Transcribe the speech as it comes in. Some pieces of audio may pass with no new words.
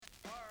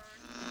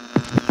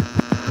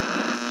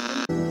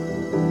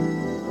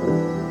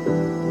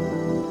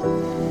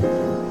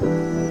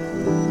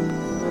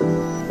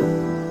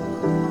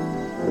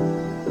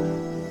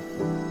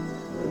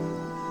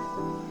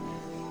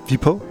Vi er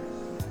på.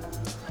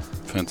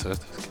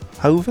 Fantastisk.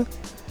 Hej Uffe.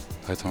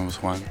 Hej Thomas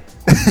Hoang.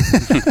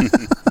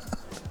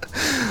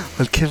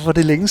 Hold kæft, hvor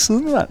det længe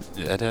siden, mand.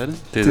 Ja, det er det.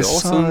 Det er et år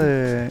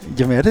siden.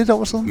 Jamen er det et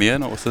år siden? Mere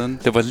end et år siden.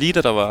 Det var lige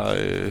da der var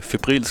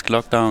febrilsk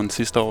lockdown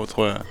sidste år,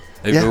 tror jeg.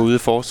 At vi var ude i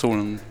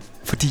forsolen.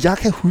 Fordi jeg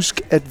kan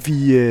huske, at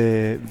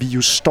vi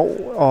jo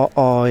står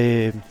og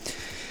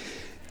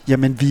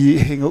jamen vi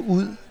hænger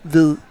ud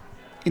ved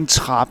en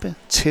trappe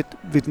tæt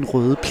ved den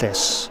Røde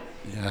Plads.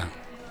 Ja.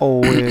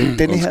 Og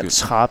denne her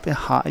trappe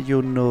har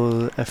jo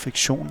noget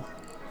affektion.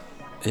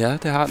 Ja,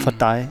 det har den. For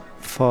dig,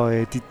 for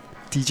dit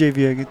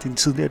DJ-virke, din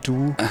tidligere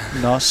duo,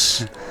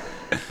 Nos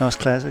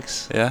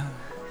Classics. Ja.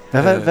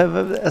 Hvad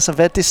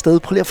er det sted?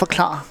 Prøv lige at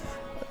forklare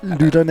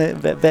lytterne,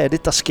 hvad er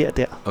det, der sker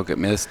der? Okay,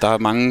 men der er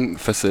mange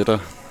facetter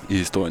i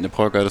historien. Jeg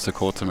prøver at gøre det så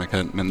kort, som jeg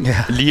kan. Men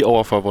lige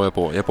overfor, hvor jeg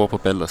bor. Jeg bor på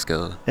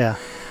Baldersgade. Ja.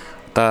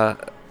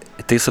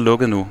 Det er så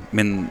lukket nu,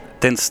 men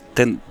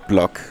den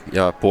blok,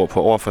 jeg bor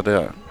på overfor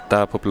der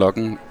er på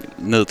blokken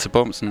ned til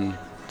Bumsen,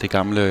 det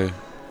gamle,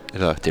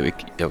 eller det er jo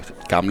ikke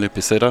gamle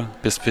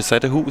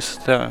besatte hus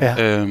der. Ja.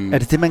 Er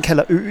det det, man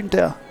kalder øen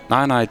der?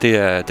 Nej, det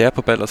er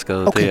på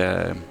Baldersgade.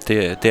 Okay.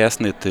 Det er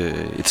sådan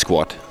et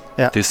squat.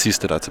 Ja. Det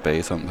sidste, der er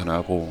tilbage sådan på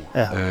Nørrebro.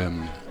 Ja.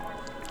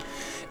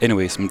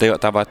 Anyways, men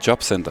der var et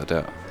jobcenter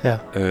der. Ja.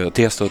 Og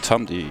det har stået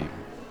tomt i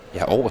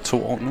over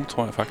 2 år nu,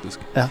 tror jeg faktisk.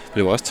 Ja.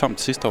 Det var også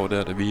tomt sidste år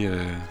der,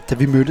 da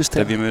vi mødtes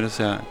der. Da vi mødtes,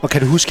 ja. Og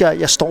kan du huske, at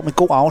jeg står med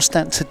god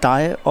afstand til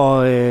dig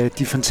og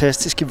de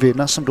fantastiske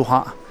venner, som du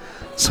har?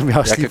 Som jeg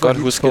også kan godt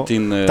huske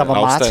din der var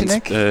afstand.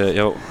 Martin, ikke?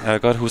 Jo, jeg kan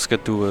godt huske,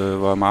 at du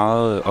var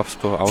meget ops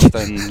på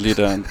afstanden lige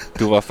der.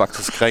 Du var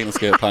faktisk ren og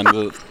skær pegnet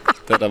ud,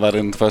 da der var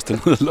den første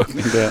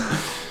nedlukning der.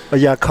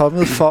 Og jeg er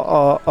kommet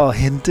for at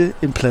hente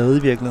en plade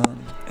i virkeligheden,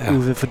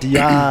 Uffe, fordi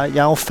jeg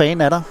er jo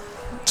fan af dig.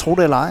 Tro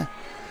det eller ej.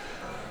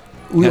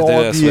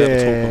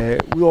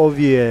 Udover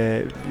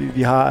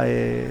vi har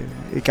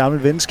et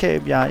gammelt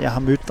venskab, jeg har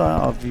mødt dig,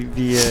 og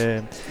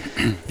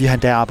vi har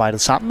endda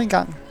arbejdet sammen en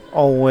gang.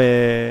 Og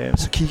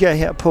så kigger jeg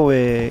her på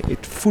et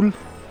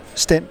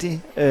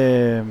fuldstændig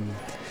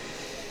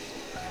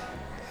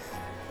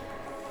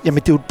jamen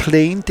det er jo et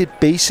plain, det er et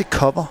basic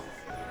cover,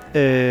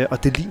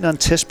 og det ligner en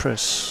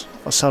testpress.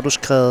 Og så har du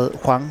skrevet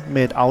Hoang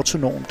med et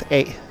autonomt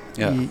A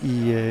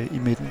i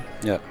midten.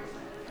 Ja.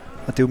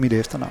 Og det er jo mit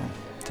efternavn.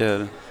 Det er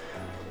det.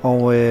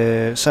 Og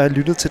så har jeg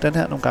lyttet til den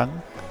her nogle gange.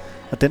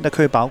 Og den, der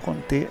kører i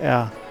baggrunden, det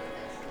er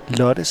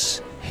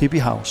Lottes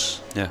Hippie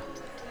House. Ja.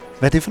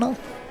 Hvad er det for noget?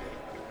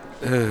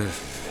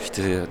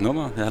 Det er et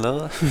nummer, jeg har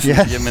lavet.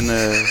 Ja. Jamen,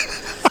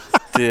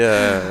 det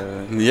er...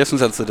 Jeg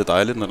synes altid, det er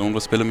dejligt, når nogen, der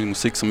spiller min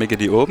musik, som ikke er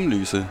de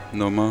åbenlyse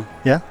numre.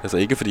 Ja. Altså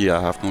ikke fordi jeg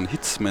har haft nogle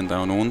hits, men der er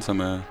jo nogen, som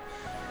er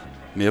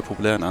mere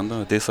populære end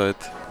andre. Det er så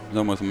et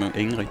nummer, som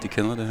ingen rigtig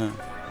kender det her.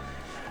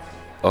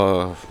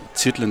 Og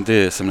titlen,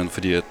 det er simpelthen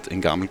fordi, at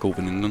en gammel god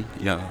veninde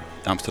i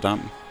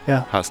Amsterdam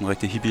har sådan en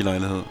rigtig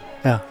hippie-lejlighed.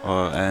 Ja.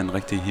 Og er en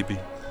rigtig hippie.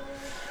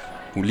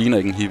 Hun ligner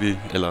ikke en hippie,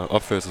 eller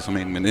opfører sig som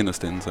en, men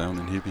inderst inde, så er hun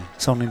en hippie.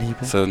 Så hun en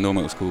hippie. Så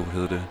nummeret skulle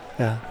hedde det.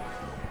 Ja.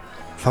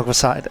 Fuck, hvor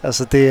sejt.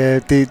 Altså,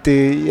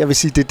 jeg vil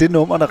sige, det er det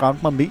nummer, der ramte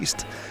mig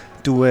mest.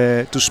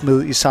 Du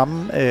smed i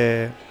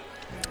samme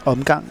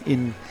omgang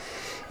en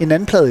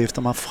anden plade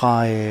efter mig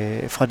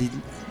fra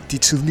de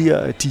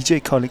tidligere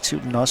DJ-kollektiv,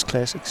 Nos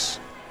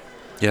Classics.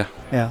 Ja.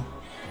 Ja.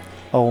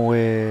 Og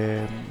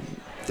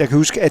jeg kan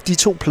huske, at de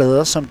 2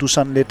 plader, som du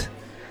sådan lidt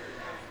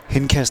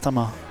henkaster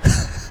mig,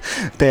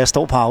 da jeg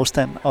står på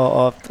afstand,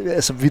 og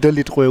altså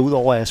vitterligt rører ud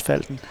over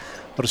asfalten,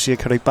 og du siger,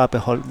 kan du ikke bare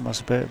beholde dem,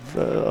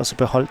 og så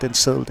beholde den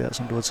seddel der,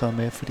 som du har taget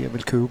med, fordi jeg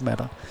vil købe dem af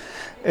dig.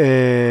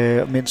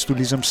 Mens du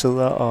ligesom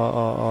sidder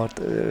og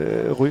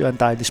ryger en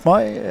dejlig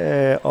smøg,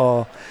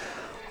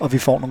 og vi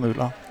får nogle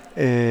øller.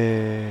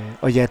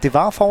 Og ja, det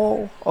var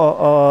forår,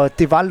 og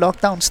det var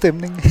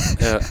lockdown-stemning.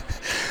 Ja.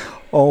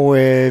 Og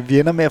vi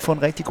ender med at få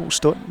en rigtig god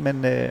stund,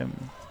 men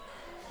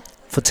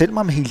fortæl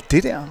mig om hele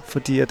det der,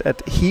 fordi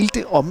at hele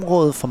det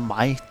område for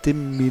mig, det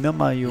minder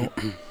mig jo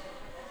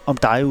om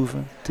dig, Uffe.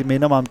 Det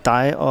minder mig om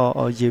dig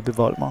og Jeppe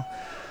Volmer,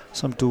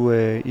 som du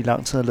i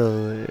lang tid har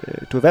lavet.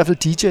 Du er i hvert fald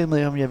DJ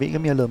med ham, jeg ved ikke,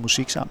 om I har lavet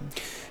musik sammen.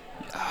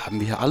 Ja,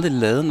 vi har aldrig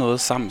lavet noget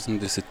sammen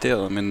sådan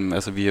decideret, men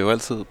altså, vi er jo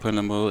altid på en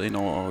eller anden måde ind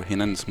over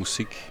hinandens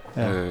musik,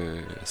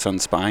 sådan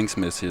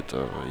sparringsmæssigt,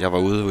 og jeg var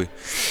ude i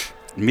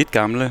mit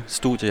gamle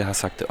studie, jeg har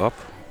sagt det op.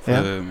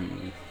 Ja.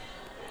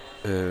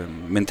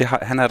 Men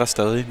han er der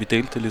stadig. Vi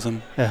delte det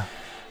ligesom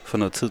for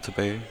noget tid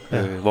tilbage,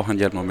 hvor han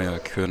hjalp mig med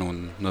at køre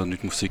noget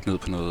nyt musik ned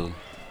på noget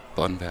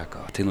båndværk,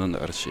 og det er noget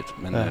nørdet shit.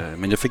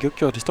 Men jeg fik jo ikke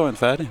gjort historien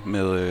færdig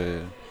med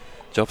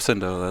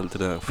jobcenteret og alt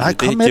det der, for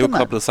det er jo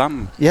koblet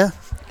sammen. Ja,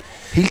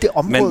 hele det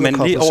område men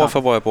lige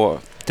overfor, hvor jeg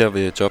bor, der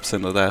ved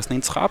jobcenteret, der er sådan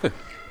en trappe,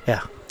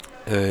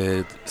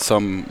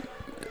 som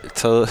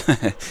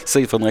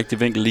set fra den rigtige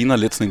vinkel, ligner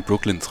lidt sådan en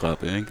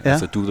Brooklyn-trappe, ikke? Ja.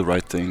 Altså do the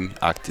right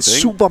thing-agtigt,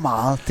 ikke? Super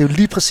meget. Det er jo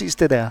lige præcis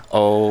det der.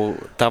 Og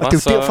det er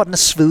jo derfor, den er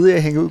svedig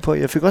at hænge ud på.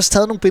 Jeg fik også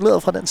taget nogle billeder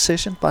fra den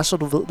session, bare så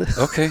du ved det.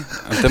 Okay,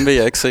 og dem vil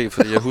jeg ikke se,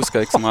 for jeg husker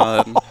ikke så meget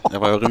af den.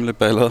 Jeg var jo rimelig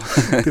ballet.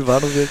 Det var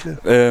du virkelig.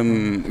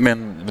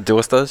 Men det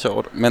var stadig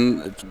sjovt.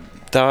 Men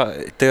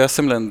det er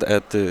simpelthen,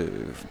 at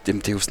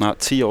det er jo snart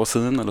 10 år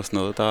siden, eller sådan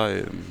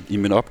noget, i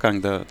min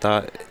opgang,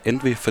 der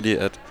endte vi, fordi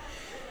at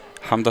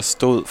ham, der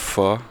stod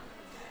for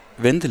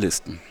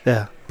ventelisten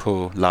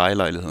på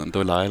lejelejligheden, det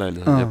var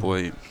lejelejligheden, jeg bor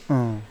i.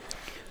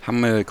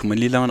 Ham kunne man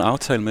lige lave en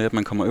aftale med, at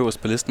man kommer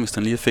øverst på listen, hvis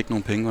han lige fik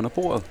nogle penge under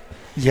bordet.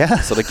 Ja.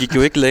 Så der gik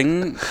jo ikke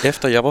længe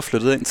efter, jeg var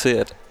flyttet ind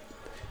til,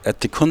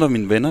 at det kun var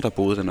mine venner, der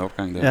boede i den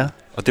opgang der. Ja.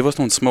 Og det var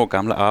sådan nogle små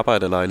gamle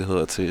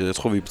arbejderlejligheder til, jeg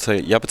tror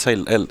jeg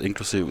betalte alt,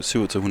 inklusive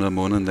 2700 om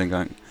måneden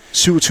dengang.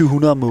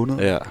 2700 om måneden?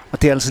 Ja.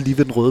 Og det er altså lige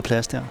ved den røde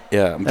plads der?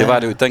 Ja, men det var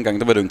det jo dengang,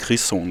 der var det jo en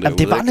krigszone derude.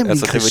 Det var nemlig en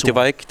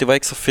krigszone. Det var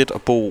ikke så fedt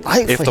at bo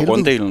efter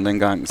runddelen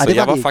dengang, så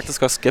jeg var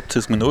faktisk også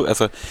skeptisk, men nu,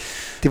 altså...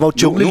 Det var jo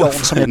jungleloven,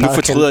 som jeg nu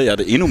fortryder jeg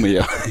det endnu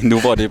mere, nu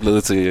hvor det er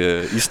blevet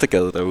til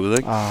Istergade derude,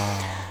 ikke?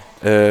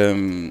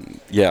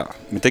 Ja,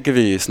 men det kan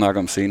vi snakke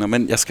om senere.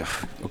 Men jeg skal...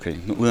 Okay,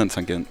 nu ud af en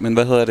tangent. Men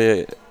hvad hedder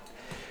det?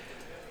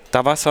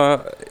 Der var så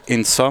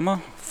en sommer,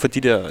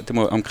 det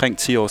var omkring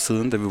 10 år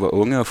siden, da vi var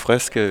unge og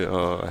friske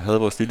og havde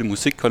vores lille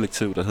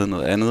musikkollektiv, der hed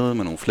noget andet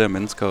med nogle flere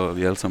mennesker, og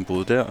vi alle sammen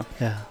boede der.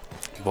 Ja.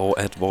 Hvor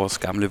at vores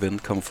gamle ven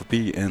kom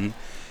forbi en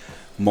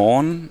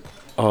morgen,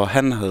 og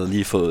han havde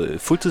lige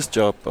fået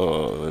fuldtidsjob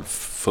og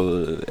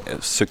fået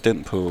søgt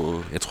ind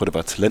på, jeg tror det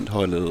var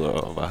talentholdet,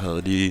 og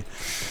havde lige...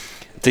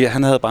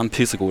 Han havde bare en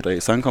pissegod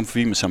dag, så han kom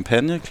forbi med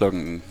champagne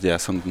klokken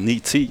sådan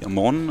 9-10 om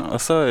morgenen,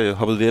 og så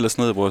hoppede vi ellers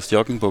ned i vores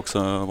joggingbukser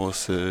og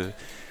vores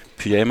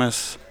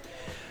pyjamas,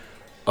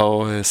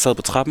 og sad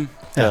på trappen,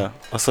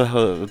 og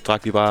så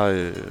drak vi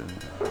bare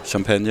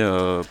champagne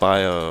og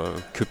bajer og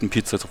købte en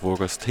pizza til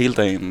frokost hele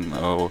dagen,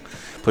 og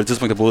på det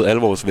tidspunkt der boede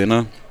alle vores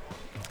venner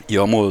i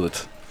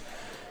området.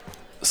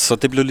 Så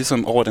det blev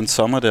ligesom over den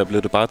sommer der,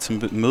 blev det bare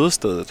til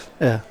mødestedet.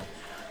 Ja.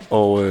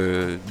 Og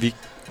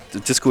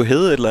det skulle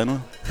hedde et eller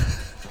andet.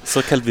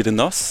 Så kaldte vi det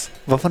Nos.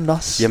 Hvorfor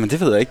Nos? Jamen det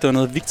ved jeg ikke, det var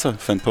noget Victor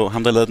fandt på.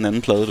 Ham der lavede den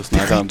anden plade, du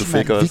snakker om, du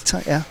fik også.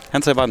 Victor, ja.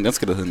 Han sagde bare, den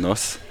skal der hedde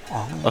Nos.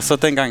 Og så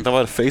dengang, der var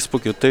det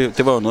Facebook jo,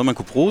 det var jo noget, man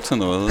kunne bruge til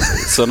noget.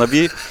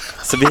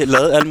 Så vi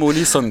lavede alle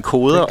mulige sådan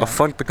koder, og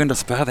folk begyndte at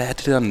spørge, hvad er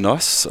det der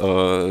Nos?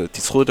 Og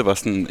de troede, det var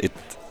sådan et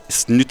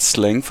nyt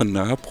slang for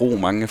Nørrebro.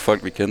 Mange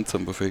folk, vi kendte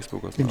som på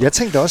Facebook. Og jeg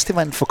tænkte også, det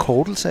var en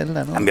forkortelse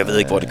eller andet. Jamen, jeg ved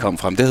ikke, hvor det kom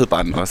fra. Det hed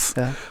bare Nos.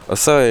 Ja. Og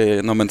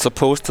så, når man så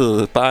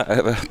postede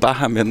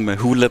bare men med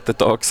Who Let The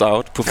Dogs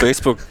Out på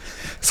Facebook,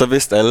 så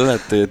vidste alle,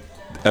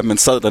 at man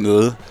sad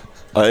dernede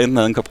og enten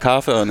havde en kop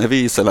kaffe og en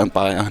avis, eller en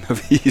bajer og en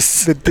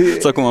avis.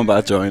 Så kunne man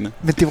bare joine.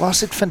 Men det var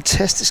også et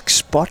fantastisk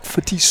spot,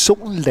 fordi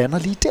solen lander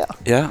lige der.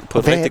 Ja, på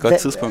et rigtig godt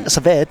tidspunkt.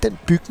 Altså, hvad er den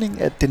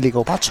bygning? At den ligger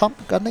jo bare tom,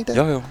 gør den ikke det?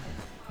 Jo.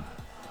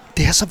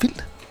 Det er så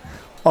vildt.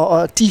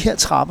 Og de her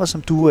trapper,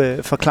 som du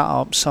forklarer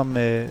om,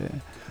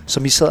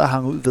 som I sad og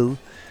hang ud ved,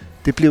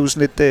 det blev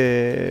sådan lidt...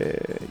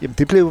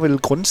 det blev vel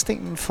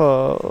grundstenen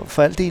for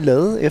alt det, I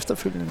lavede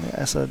efterfølgende.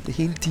 Altså det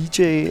hele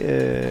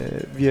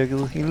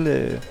DJ-virket,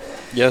 hele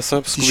ja,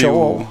 så skulle vi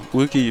jo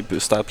udgive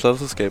starte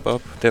pladselskab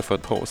op, der for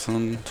et par år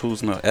siden,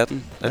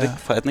 2018. Er det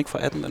ikke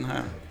fra 18, den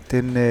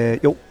her?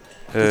 Jo,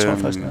 det tror jeg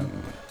faktisk.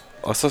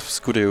 Og så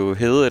skulle det jo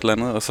hedde et eller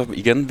andet, og så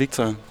igen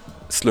Victor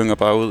slynger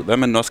bare ud. Hvad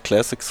med Nos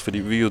Classics? Fordi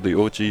vi er jo the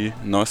OG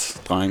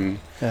Nos-drengen.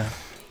 Ja.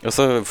 Og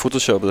så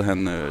photoshoppede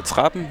han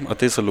trappen, og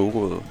det er så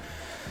logoet.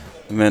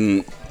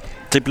 Men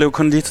det blev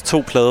kun lige til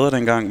 2 plader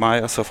dengang,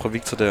 mig og så fra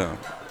Victor der.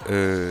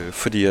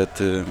 Fordi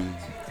at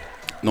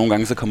nogle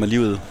gange så kommer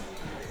livet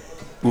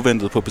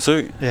uventet på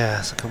besøg.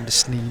 Ja, så kommer det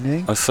snigende,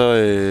 ikke? Og så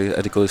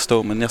er det gået i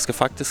stå. Men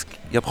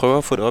jeg prøver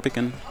at få det op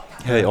igen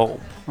her i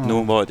år.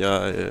 Nu hvor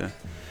jeg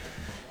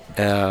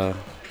er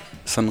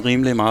sådan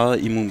rimelig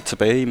meget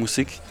tilbage i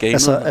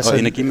musikgamet og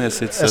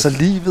energimæssigt. Altså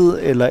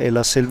livet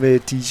eller selve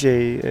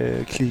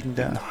DJ-klikken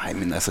der? Nej,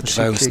 men altså det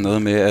var jo sådan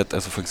noget med, at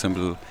altså for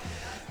eksempel,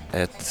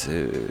 at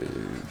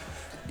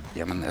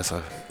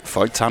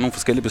folk tager nogle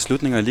forskellige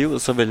beslutninger i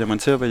livet, så vælger man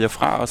til at vælge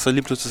fra, og så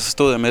lige pludselig så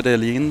stod jeg med det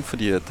alene,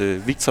 fordi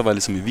at Victor var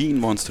ligesom i Wien,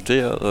 hvor han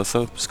studerede, og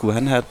så skulle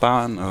han have et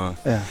barn, og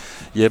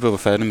Jeppe var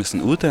færdig med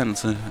sin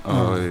uddannelse,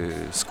 og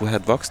skulle have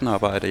et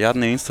voksenarbejde. Jeg er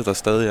den eneste, der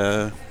stadig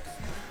er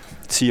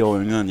 10 år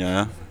yngre, end jeg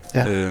er.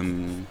 Ja.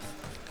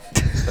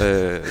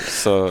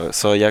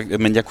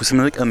 Men jeg kunne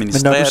simpelthen ikke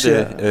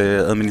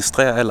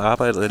administrere alt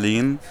arbejdet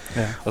alene.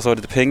 Ja. Og så var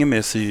det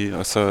pengemæssige,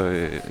 og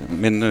så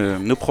men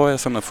nu prøver jeg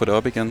sådan at få det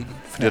op igen,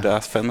 fordi der er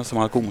fandme så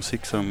meget god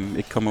musik, som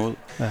ikke kommer ud.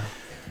 Ja.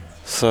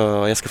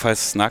 Så jeg skal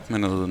faktisk snakke med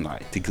noget. Nej,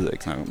 det gider jeg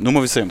ikke snakke om. Nu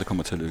må vi se, om det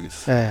kommer til at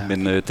lykkes. Ja.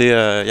 Men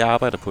jeg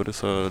arbejder på det,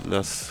 så lad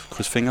os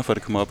krydse fingre for, at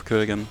det kommer op og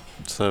køre igen,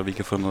 så vi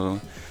kan få noget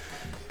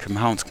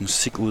københavnsk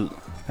musik ud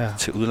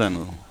til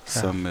udlandet,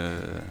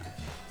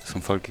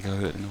 som folk ikke har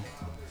hørt endnu.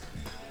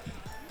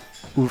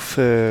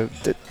 Uffe,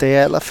 da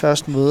jeg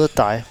allerførst møder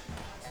dig,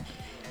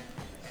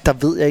 der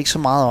ved jeg ikke så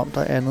meget om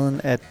dig andet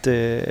end,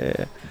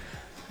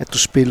 at du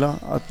spiller,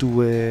 og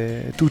du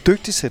er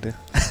dygtig til det.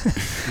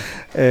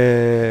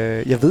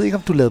 Jeg ved ikke,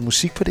 om du lavede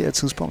musik på det her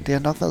tidspunkt. Det har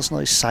nok været sådan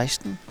noget i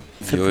 16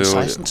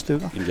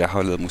 stykker. Jeg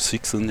har lavet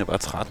musik siden jeg var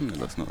 13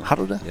 eller sådan noget. Har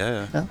du det?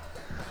 Ja.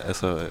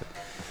 Altså,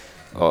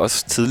 og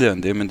også tidligere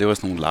end det, men det var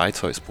sådan nogle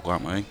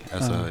legetøjsprogrammer, ikke?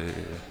 Altså,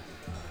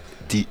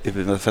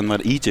 hvad fanden var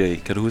det? EJ,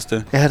 kan du huske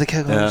det? Ja, det kan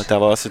jeg godt huske. Der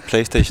var også et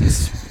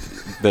PlayStations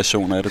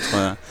version af det, tror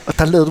jeg. Og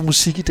der lavede du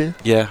musik i det?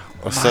 Ja,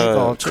 og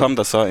så kom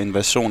der så en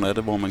version af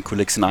det, hvor man kunne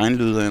lægge sin egen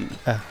lyd ind.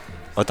 Ja.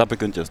 Og der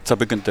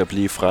begyndte det at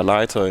blive fra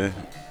legetøj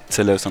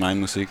til at lave sin egen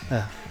musik.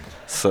 Ja.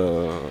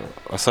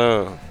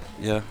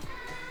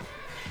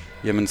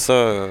 Jamen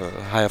så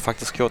har jeg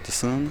faktisk gjort det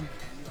siden.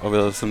 Og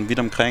været sådan vidt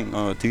omkring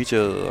og DJ'et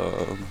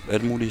og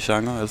alle mulige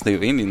genrer. Altså det er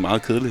jo egentlig en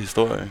meget kedelig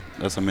historie.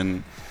 Altså,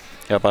 men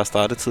jeg har bare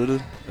startet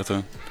tidligt.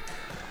 Altså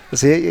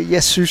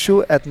jeg synes jo,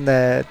 at den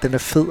er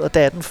fed, og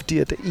det er den, fordi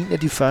at en af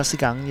de første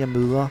gange, jeg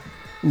møder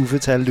Uffe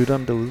til alle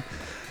lytterne derude,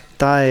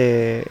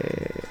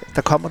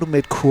 der kommer du med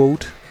et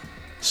quote,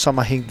 som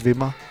har hængt ved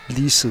mig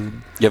lige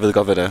siden. Jeg ved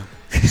godt, hvad det er.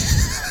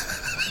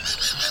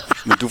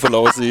 Men du får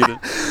lov at sige det.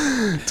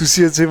 Du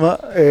siger til mig,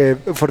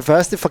 for det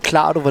første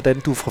forklarer du, hvordan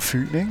du er fra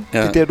Fyn, ikke? Ja.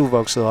 Det er der, du er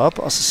vokset op,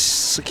 og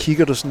så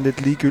kigger du sådan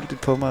lidt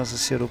ligegyldigt på mig, og så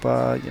siger du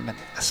bare, jamen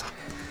altså,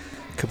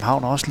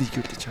 København er også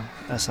ligegyldigt, jo.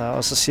 Altså,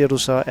 og så siger du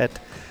så, at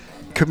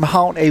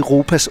København er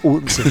Europas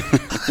Odense.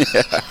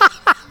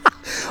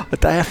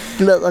 Og der er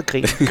flad og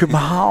grin.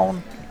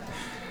 København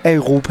er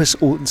Europas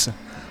Odense.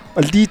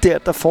 Og lige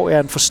der får jeg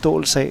en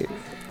forståelse af,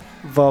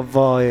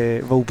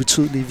 hvor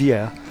ubetydelige vi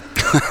er.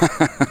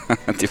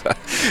 det var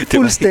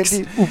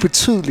fuldstændig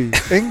ubetydelige,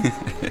 ikke?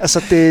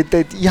 Altså,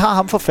 I har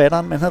ham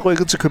forfatteren, men han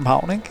rykket til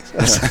København, ikke?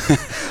 Altså,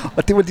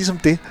 og det var ligesom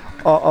det.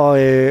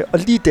 Og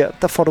lige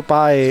der får du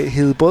bare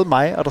hævet både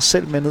mig og dig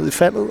selv med ned i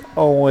faldet,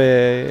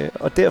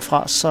 og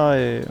derfra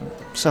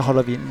så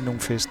holder vi ind i nogle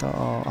fester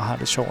og har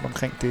det sjovt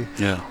omkring det.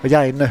 Yeah. Og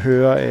jeg er inde og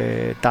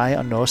høre dig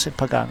og Nosse et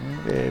par gange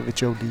ved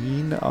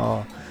Jolene,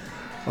 og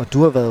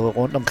du har været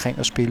rundt omkring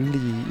og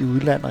spille i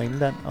udland og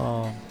indland,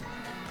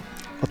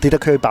 og det, der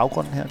kører i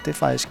baggrunden her, det er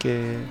faktisk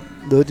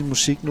noget af din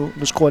musik nu.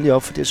 Nu skruer jeg lige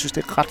op, fordi jeg synes,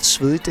 det er ret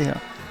svedigt, det her.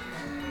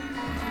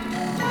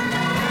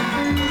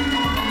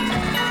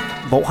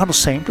 Hvor har du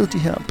samlet de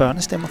her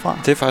børnestemmer fra?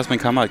 Det er faktisk min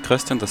kammerat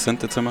Christian, der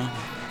sendte det til mig.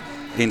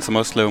 En, som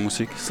også laver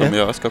musik, som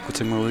jeg også godt kunne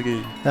tænke mig at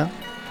udgive. Ja.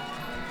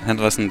 Han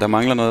var sådan, der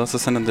mangler noget, og så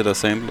sendte han det der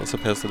sample, og så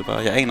passede det bare.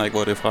 Jeg aner ikke,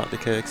 hvor det er fra, det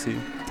kan jeg ikke sige.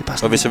 Det er bare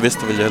og hvis jeg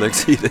vidste, ville jeg heller ikke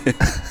sige det. Det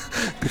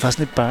er faktisk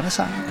lidt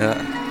børnesang. Ja.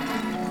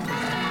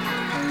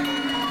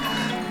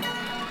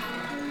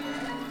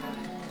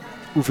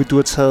 Uffe, du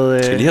har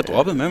taget... Skal lige have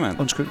droppet med, mand?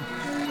 Undskyld.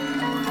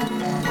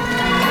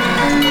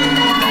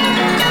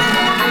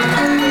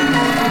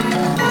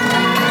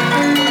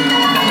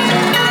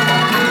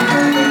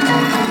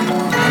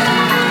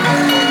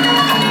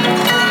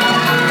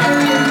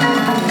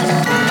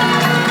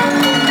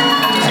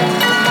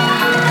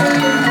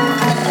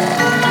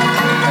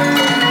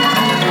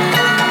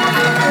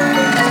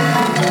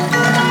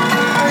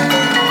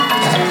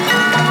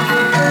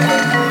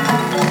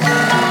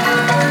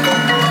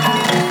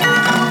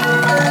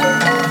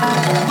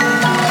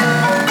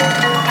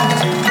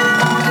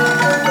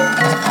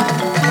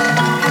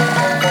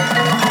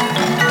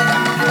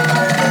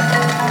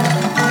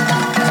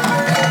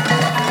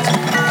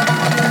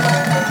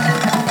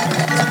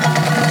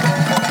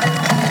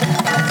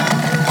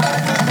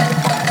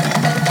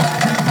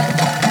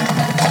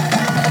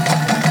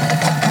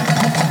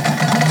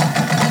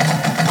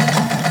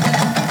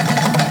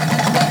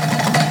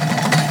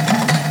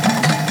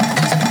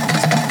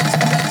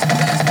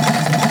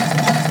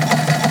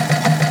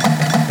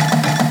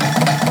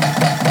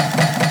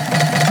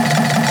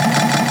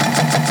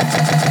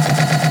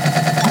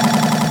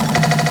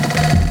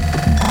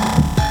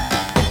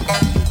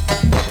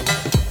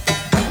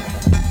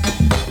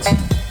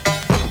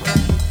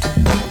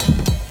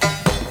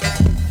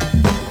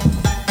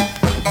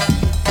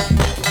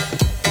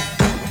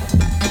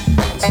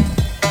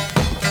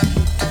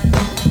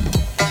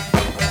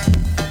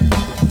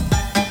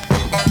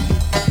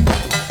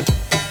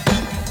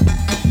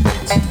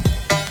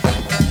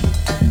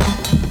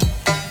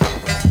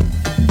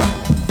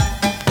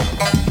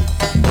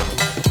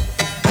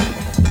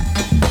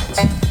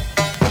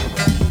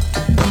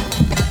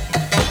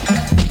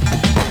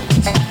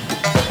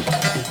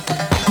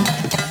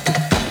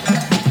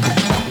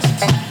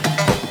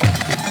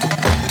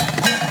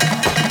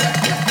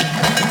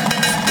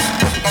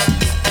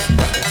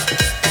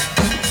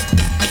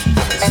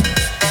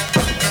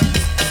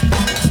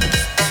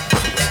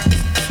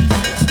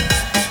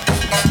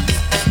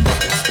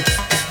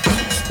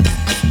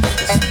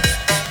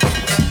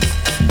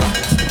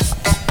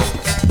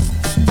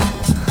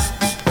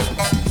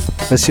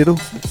 Hvad siger du?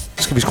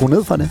 Skal vi skrue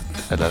ned for det?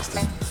 Ja, lad os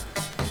det.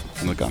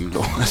 Noget gammelt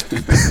lort.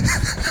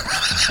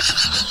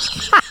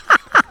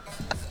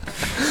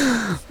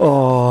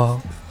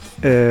 Og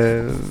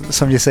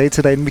som jeg sagde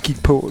til dig, inden vi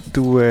gik på,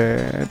 du er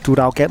et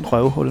arrogant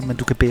røvhul, men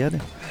du kan bære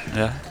det.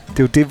 Ja. Det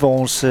er jo det,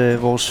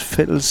 vores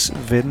fælles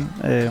ven,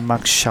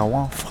 Max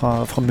Schauer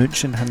fra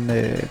München,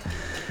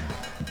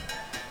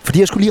 Fordi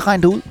jeg skulle lige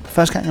regne det ud,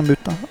 første gang jeg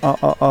mødte dig,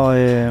 og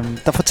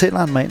der fortæller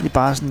han mig egentlig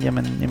bare sådan,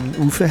 jamen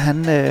Uffe,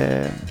 han,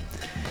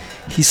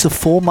 he's a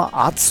former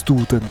art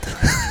student.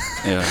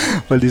 Ja.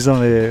 var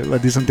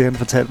ligesom det, han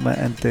fortalte mig,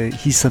 at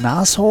he's an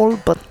asshole,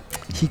 but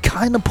he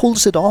kind of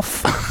pulls it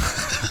off.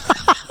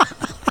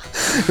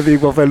 Jeg ved ikke,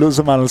 hvorfor jeg lød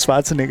så meget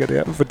Schwarzenegger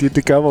der, fordi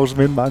det gør vores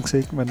ven Max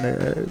ikke, men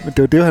det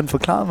var det, han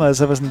forklarede mig,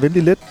 altså jeg var sådan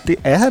vældig let, det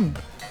er han.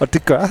 Og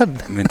det gør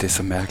han. Men det er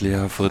så mærkeligt,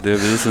 jeg har fået det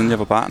at vide, siden jeg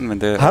var barn.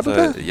 Men det, har du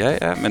det?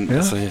 Ja, men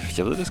altså,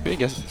 jeg ved det sgu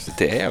ikke.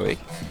 Det er jeg jo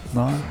ikke.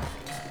 Nej.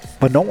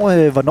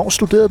 Hvornår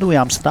studerede du i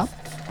Amsterdam?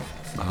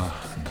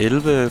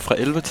 Fra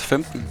 11 til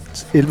 15.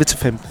 11 til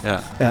 15?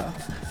 Ja.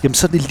 Jamen,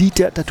 så er det lige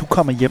der, da du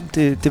kommer hjem.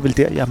 Det er vel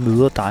der, jeg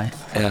møder dig.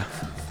 Ja.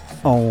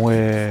 Og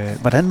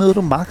hvordan møder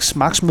du Max?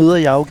 Max møder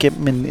jeg jo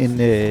gennem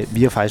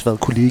vi har faktisk været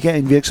kollegaer i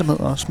en virksomhed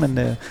også,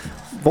 men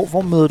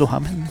hvor møder du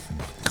ham henne?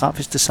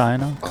 Grafisk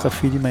designer,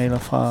 graffiti-maler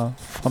fra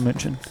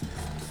München.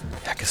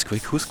 Jeg kan sgu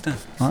ikke huske det.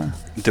 Nej.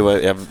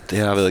 Det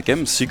har været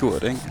igennem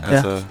Sigurd, ikke?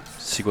 Altså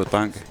Sigurd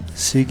Bank.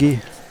 Siggy.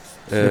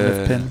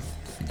 MF Pen.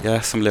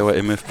 Ja, som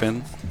laver MF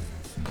Pen.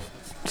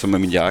 Som er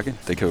min jakke.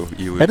 Det kan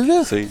I jo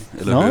se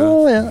eller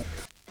høre.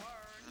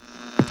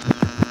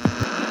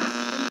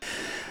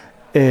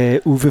 Ja.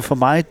 Uffe, for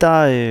mig,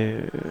 der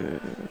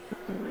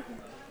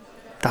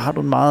har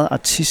du en meget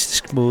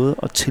artistisk måde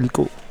at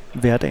tilgå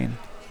hverdagen.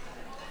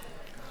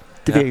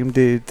 Det ved jeg ikke, om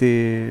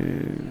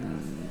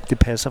det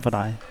passer for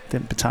dig,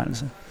 den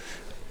betegnelse.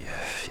 Ja,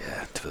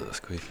 det ved jeg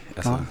sgu ikke.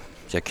 Altså,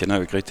 jeg kender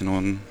jo ikke rigtig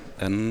nogen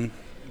anden,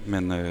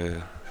 men...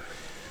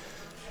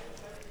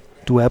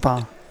 Du er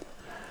bare...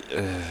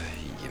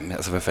 Jamen,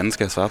 altså, hvad fanden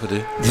skal jeg svare på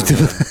det?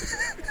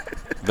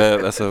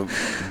 Altså,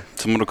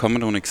 så må du komme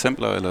med nogle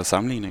eksempler, eller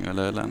sammenligninger,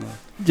 eller et eller andet.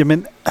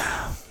 Jamen...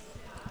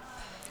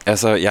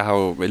 Altså, jeg har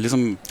jo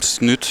ligesom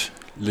snydt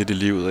lidt i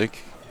livet,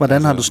 ikke?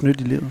 Hvordan har du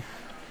snydt i livet?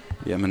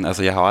 Jamen,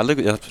 altså, jeg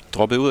har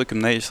droppet ud af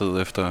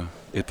gymnasiet efter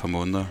et par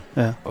måneder.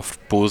 Ja. Og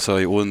boede så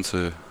i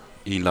Odense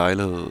i en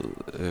lejlighed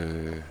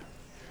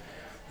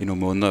i nogle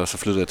måneder, og så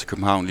flyttede jeg til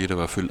København lige da jeg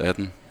var fyldt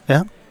 18.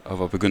 Ja. Og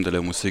var begyndt at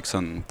lave musik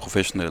sådan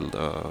professionelt.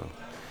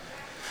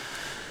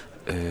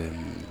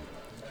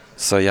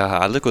 Så jeg har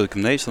aldrig gået i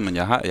gymnasiet, men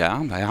jeg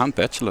har en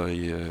bachelor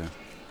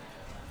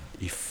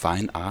i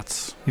Fine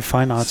Arts. I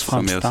Fine Arts fra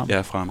Amsterdam?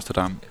 Ja, fra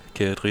Amsterdam.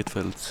 Gerrit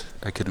Rietveld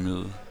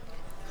Akademiet.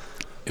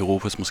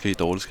 Europas måske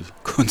dårligste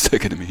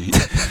kunstakademi.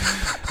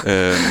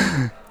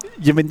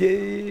 Jamen,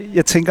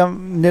 jeg tænker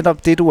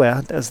netop det, du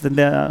er. Altså den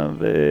der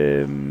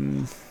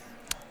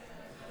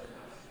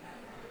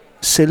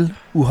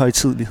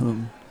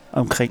selvuhøjtideligheden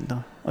omkring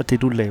dig, og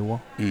det, du laver.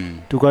 Mm.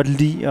 Du kan godt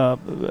lide,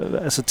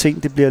 altså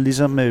ting, det bliver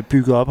ligesom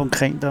bygget op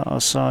omkring dig,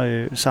 og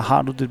så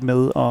har du det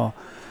med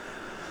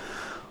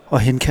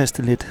at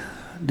henkaste lidt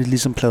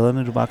ligesom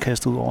pladerne, du bare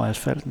kaster ud over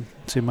asfalten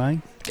til mig,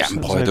 ikke?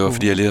 Jamen prøv, det var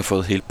fordi, jeg lige har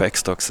fået helt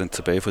backstock sendt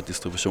tilbage fra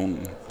distributionen.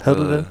 Havde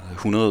du det?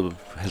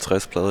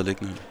 150 plader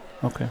liggende.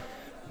 Okay.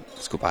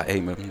 Jeg skulle bare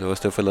af med dem. Det var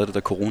også derfor, jeg lavede det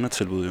der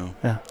coronatilbud jo.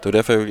 Ja. Det var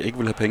derfor, jeg ikke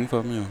ville have penge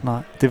for dem jo.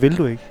 Nej, det ville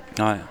du ikke.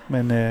 Nej.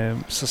 Men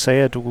så sagde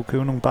jeg, at du kunne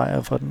købe nogle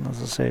bajer for den, og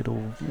så sagde du,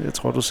 jeg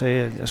tror du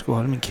sagde, at jeg skulle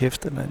holde min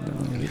kæft, eller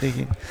jeg ved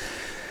ikke.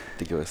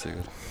 Det gjorde jeg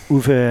sikkert.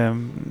 Uffe,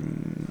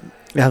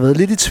 jeg har været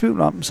lidt i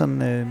tvivl om,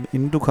 sådan,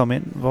 inden du kom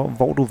ind,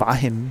 hvor du var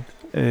henne.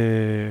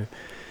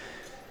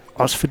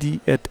 Også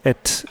fordi,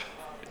 at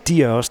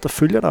de af os, der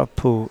følger dig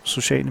på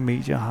sociale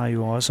medier, har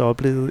jo også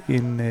oplevet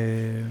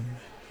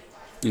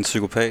en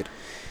psykopat.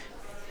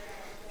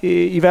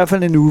 I hvert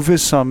fald en Uffe,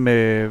 som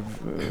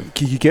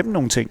gik igennem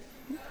nogle ting,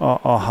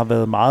 og har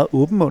været meget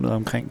åbenmundet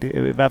omkring det. I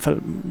hvert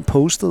fald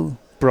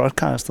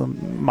broadcastet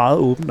meget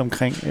åbent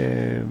omkring,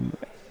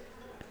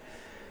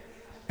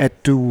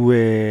 at du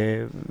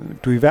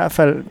i hvert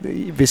fald,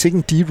 hvis ikke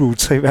en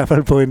de-route, så i hvert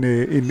fald på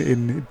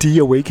en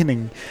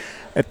de-awakening,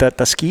 at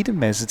der skete en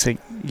masse ting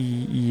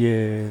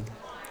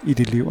i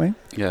dit liv, ikke?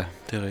 Ja,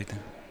 det er rigtigt.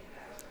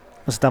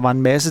 Altså, der var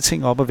en masse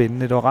ting op at vende.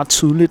 Det var ret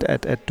tydeligt,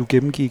 at du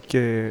gennemgik...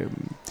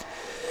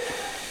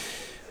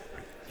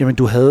 jamen,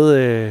 du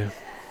havde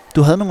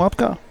nogle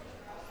opgør.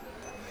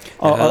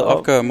 Jeg havde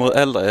opgør mod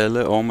alt og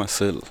alle og mig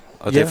selv.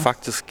 Og det er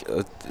faktisk...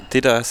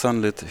 Det, der er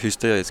sådan lidt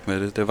hysterisk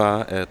med det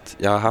var, at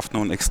jeg har haft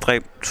nogle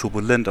ekstremt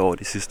turbulente år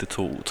de sidste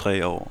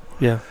 2-3 år.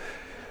 Ja.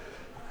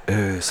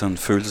 Sådan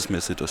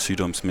følelsesmæssigt og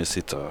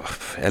sygdomsmæssigt og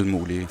alle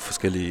mulige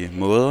forskellige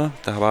måder.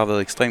 Der har bare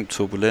været ekstremt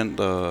turbulent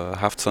og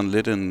haft sådan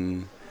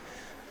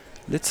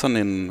lidt sådan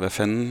en, hvad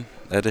fanden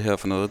er det her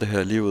for noget, det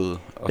her livet?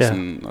 Og,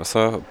 og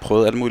så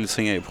prøvede alle mulige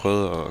ting af. Jeg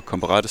prøvede at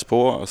komme på rette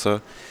spor, og så,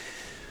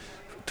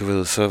 du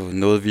ved, så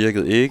noget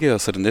virkede ikke,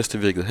 og så det næste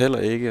virkede heller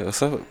ikke,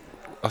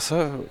 og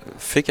så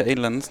fik jeg en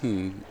eller anden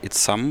sådan et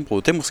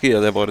sammenbrud. Det er måske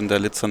der, hvor den der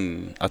lidt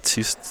sådan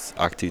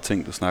artistagtige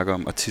ting, du snakker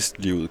om,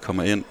 artistlivet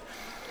kommer ind.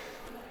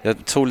 Jeg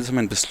tog ligesom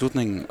en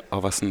beslutning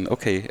og var sådan,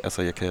 okay,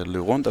 altså jeg kan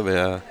løbe rundt og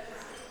være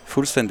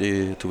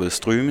fuldstændig, du ved,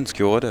 stryge min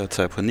skjorte og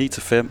tage på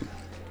 9-5,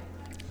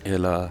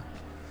 eller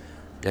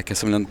jeg kan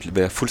simpelthen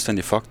være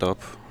fuldstændig fucked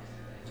up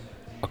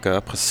og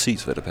gøre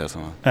præcis, hvad det passer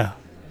mig. Ja.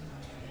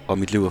 Og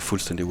mit liv er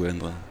fuldstændig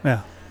uændret. Ja.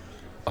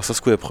 Og så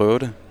skulle jeg prøve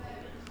det.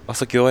 Og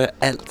så gjorde jeg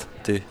alt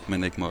det,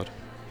 man ikke måtte.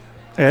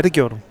 Ja, det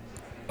gjorde du.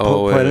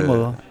 På alle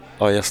måder.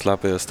 Og jeg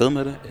slap afsted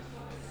med det,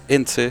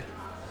 indtil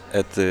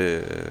at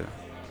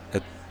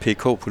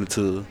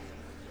PK-politiet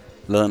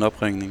lavede en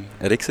opringning.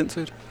 Er det ikke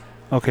sindssygt?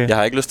 Okay. Jeg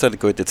har ikke lyst til at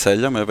gå i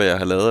detaljer med, hvad jeg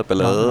har lavet af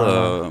ballade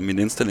og min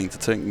indstilling til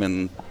ting,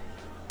 men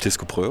det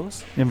skulle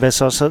prøves. Jamen hvad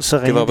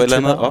så det var et eller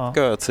andet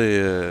opgør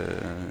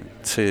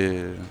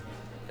til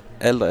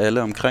alt og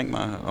alle omkring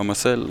mig, og mig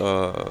selv,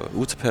 og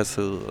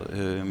utilpasset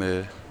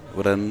med,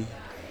 hvordan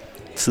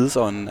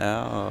tidsånden er.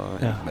 Og,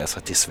 altså,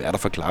 det er svært at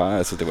forklare.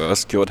 Altså, det var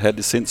også gjort halvt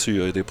i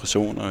sindssyge og i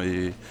depressioner og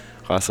i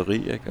raseri.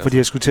 Ikke? Altså. Fordi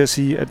jeg skulle til at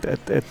sige,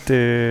 at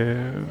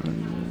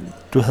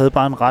du havde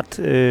bare en ret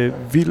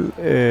vild,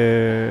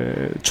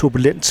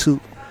 turbulent tid,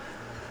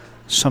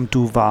 som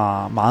du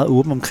var meget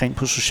åben omkring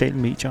på sociale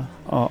medier.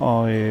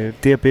 Og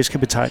det, jeg bedst kan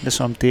betegne det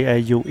som, det er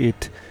jo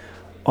et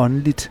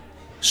åndeligt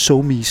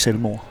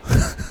SoMe-selvmord.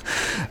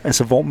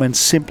 Altså, hvor man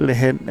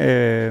simpelthen...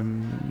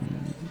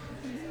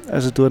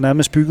 altså, du havde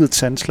nærmest bygget et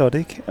sandslot,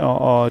 ikke?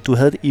 Og du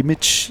havde et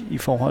image i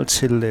forhold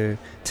til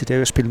det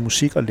at spille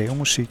musik og lave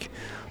musik.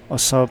 Og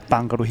så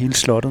banker du hele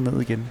slottet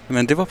ned igen.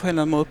 Men det var på en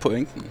eller anden måde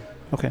pointen.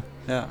 Okay.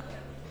 Ja.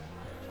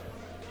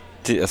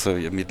 Det,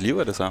 altså, mit liv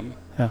er det samme.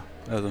 Ja.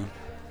 Altså.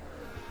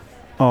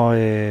 Og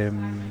jeg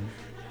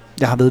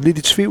har været lidt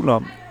i tvivl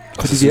om...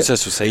 Og så synes jeg, at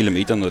sociale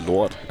medier er noget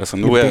lort. Altså,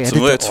 nu er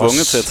jeg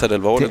tvunget til at tage det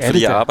alvorligt,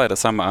 fordi jeg arbejder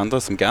sammen med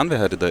andre, som gerne vil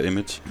have det der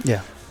image. Ja.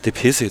 Det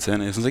er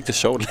pisseirriterende. Jeg synes ikke, det er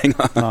sjovt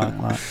længere.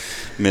 Nej.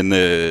 Men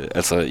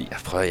altså,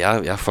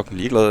 jeg er fucking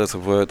ligeglad.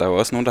 Altså, der er jo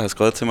også nogen, der har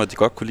skrevet til mig, at de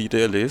godt kunne lide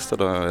det, jeg læste. Og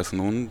der er altså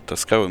nogen, der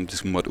skrev,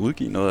 at de måtte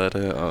udgive noget af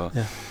det. Og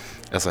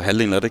altså,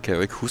 halvdelen af det kan jeg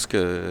jo ikke huske,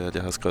 at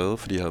jeg har skrevet,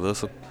 fordi jeg har været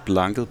så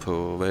blanket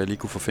på, hvad jeg lige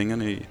kunne få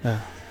fingrene i. Ja.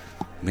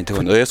 Men det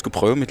var noget, jeg skulle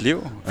prøve mit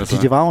liv. Altså.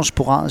 Fordi det var jo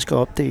sporadiske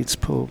updates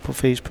på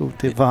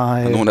Facebook. Det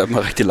var, og nogle af dem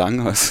var rigtig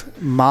lange også.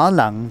 Meget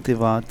lange.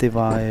 Det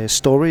var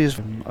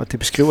stories, og det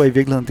beskriver i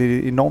virkeligheden, det er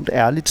et enormt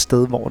ærligt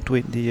sted, hvor du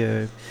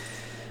egentlig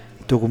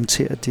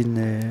dokumenterer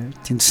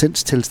din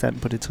sindstilstand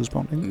på det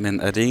tidspunkt. Ikke? Men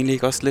er det egentlig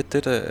ikke også lidt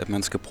det, at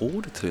man skal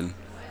bruge det til?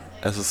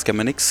 Altså, skal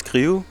man ikke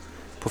skrive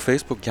på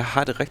Facebook, jeg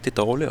har det rigtig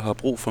dårligt og har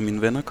brug for, at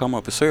mine venner kommer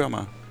og besøger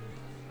mig?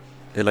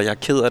 Eller jeg er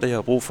ked af det, jeg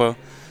har brug for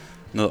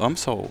noget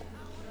omsorg?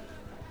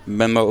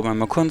 Man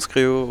må kun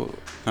skrive,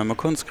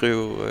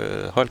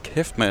 hold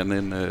kæft mand,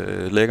 en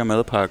lækker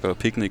madpakke og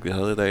picnic, vi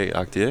havde i dag,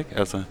 agtigt, ikke?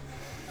 Altså.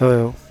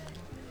 Jo.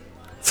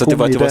 Så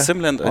det var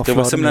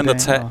simpelthen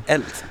at tage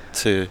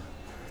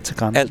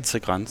alt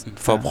til grænsen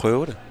for at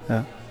prøve det.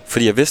 Ja.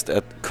 Fordi jeg vidste,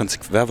 at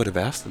hvad var det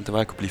værste? Det var, at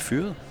jeg kunne blive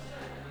fyret.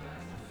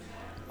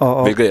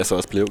 Hvilket jeg så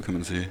også blev, kan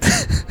man sige.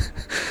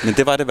 Men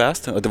det var det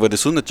værste, og det var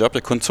desuden et job,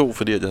 jeg kun tog,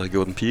 fordi jeg havde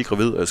gjort en pige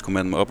gravid, og jeg skulle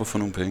mande mig op og få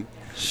nogle penge.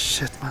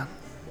 Shit, man.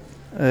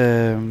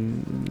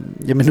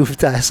 Jamen nu,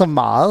 der er så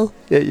meget.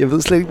 Jeg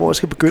ved slet ikke, hvor jeg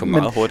skal begynde.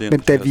 Men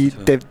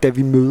da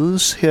vi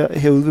mødes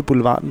herude ved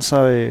boulevarden,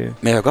 så... Men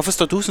jeg kan godt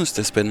forstå, at du synes, det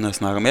er spændende at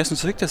snakke om. Jeg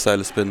synes ikke, det er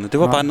særlig spændende. Det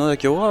var bare noget, jeg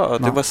gjorde, og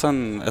det var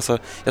sådan... Altså,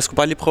 jeg skulle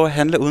bare lige prøve at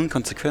handle uden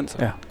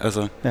konsekvenser. Ja.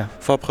 Altså,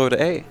 for at prøve det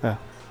af.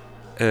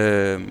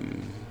 Ja.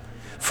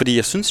 Fordi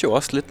jeg synes jo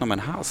også lidt, når man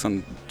har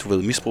sådan, du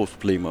ved,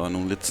 misbrugsproblemer og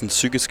nogle lidt sådan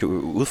psykiske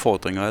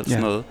udfordringer og alt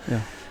sådan noget. Ja.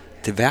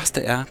 Det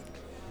værste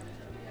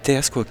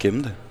er sgu at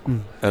gemme det.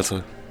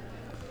 Altså...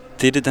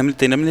 Det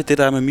er nemlig det,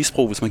 der er med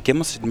misbrug. Hvis man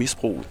gemmer sit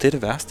misbrug, det er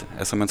det værste.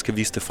 Altså, man skal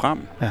vise det frem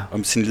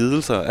om sine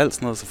lidelser og alt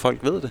sådan noget, så folk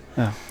ved det.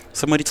 Ja.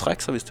 Så må de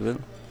trække sig, hvis de vil.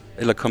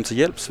 Eller komme til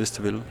hjælp, hvis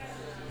de vil.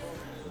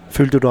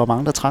 Følte du, der var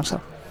mange, der trak sig?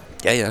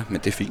 Ja, men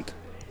det er fint.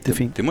 Det er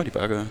fint. Det må de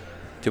bare gøre.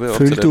 Det var jo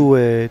følte du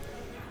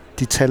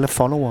de tal af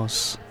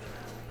followers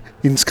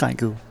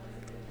indskrænket?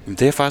 Jamen,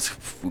 det er jeg faktisk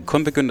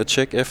kun begyndt at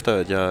tjekke efter,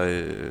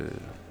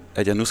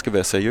 at jeg nu skal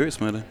være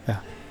seriøs med det. Ja.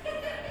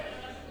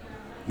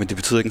 Men det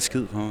betyder ikke en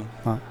skid på mig.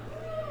 Nej.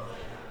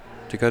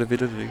 Det gør det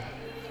vitterligt ikke.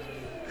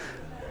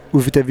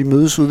 Uffe, da vi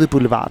mødes ude ved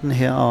boulevarden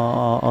her,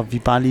 og vi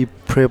bare lige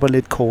prepper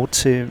lidt kort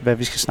til, hvad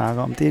vi skal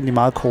snakke om. Det er egentlig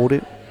meget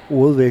korte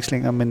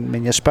ordvekslinger,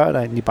 men jeg spørger dig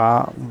egentlig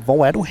bare,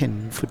 hvor er du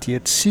henne? Fordi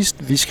at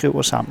sidst vi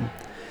skriver sammen,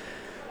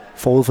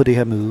 forud for det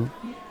her møde,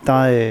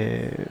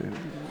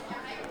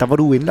 der var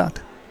du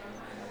indlagt.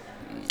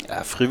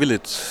 Ja,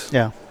 frivilligt.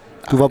 Ja,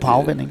 du var på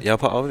afvænning. Jeg var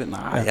på afvænning.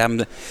 Nej,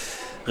 jamen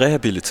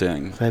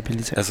rehabilitering.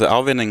 Altså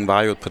afvænningen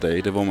var jo et par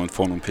dage, det hvor man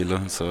får nogle piller,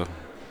 så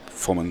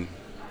får man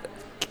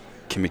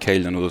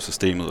kemikalierne ud af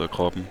systemet og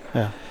kroppen.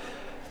 Ja.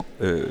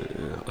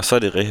 Og så er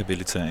det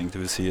rehabilitering,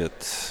 det vil sige,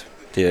 at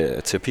det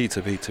er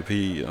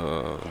terapi,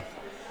 og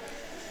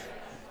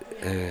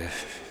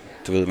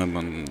du ved,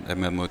 at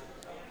man må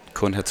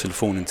kun have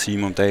telefon en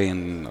time om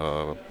dagen,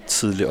 og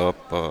tidligt op,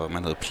 og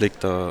man havde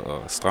pligter,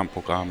 og stramt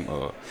program,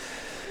 og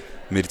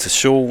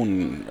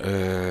meditation,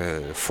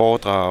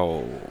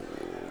 foredrag,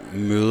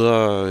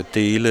 møder,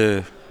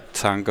 dele,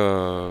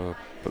 tanker,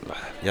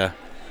 ja.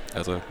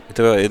 Altså,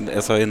 det var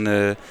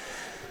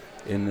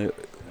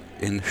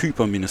en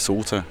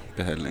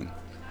hyper-Minnesota-behandling.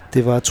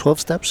 Det var 12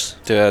 steps?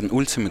 Det er den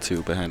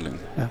ultimative behandling.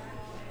 Ja.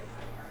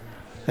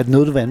 Er det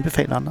noget, du vil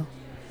anbefale andre?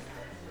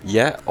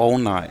 Ja og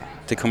nej.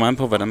 Det kommer an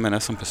på, hvordan man er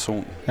som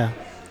person. Ja.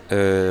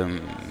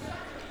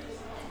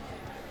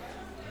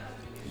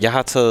 jeg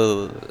har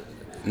taget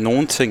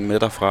nogle ting med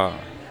derfra,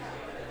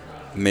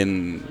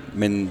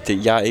 men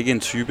jeg er ikke en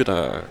type,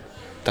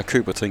 der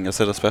køber ting. Jeg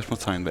sætter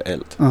spørgsmålstegn ved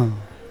alt.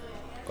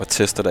 Og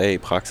tester det af i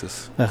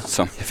praksis,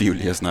 som vi jo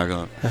lige har snakket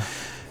om.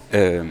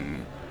 Ja.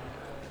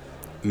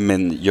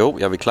 Men jo,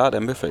 jeg vil klart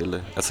anbefale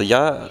det. Altså,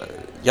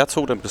 jeg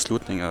tog den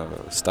beslutning at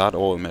starte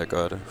året med at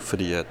gøre det,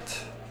 fordi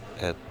at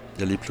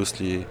jeg lige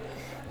pludselig...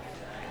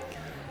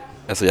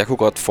 Altså, jeg kunne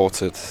godt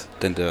fortsætte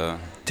den der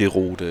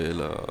derute,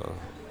 eller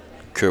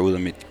køre ud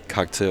af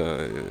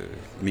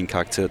min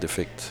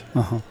karakterdefekt.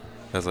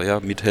 Altså,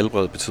 mit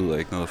helbred betyder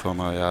ikke noget for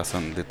mig. Jeg er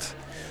sådan lidt...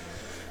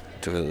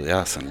 jeg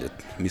er sådan lidt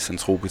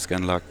misantropisk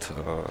anlagt,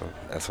 og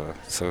altså,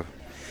 så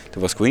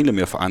det var sgu egentlig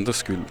mere for andres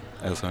skyld,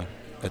 altså,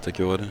 at jeg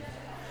gjorde det.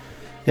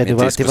 Ja, det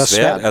var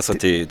svært. Altså,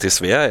 det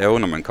svære er jo,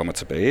 når man kommer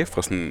tilbage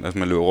fra sådan, altså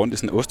man løber rundt i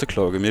sådan en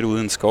osteklokke midt ude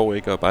i en skov,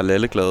 ikke, og bare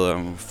lalleglad,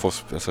 og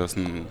altså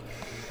sådan,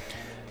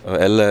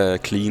 og alle er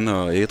clean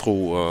og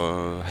ædru,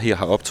 og her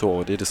har optog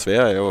over det. Det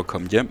svære er jo at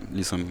komme hjem,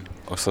 ligesom,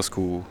 og så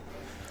skulle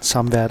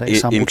samme hverdag,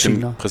 samme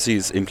rutiner.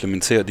 Præcis,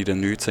 implementere de der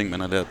nye ting, man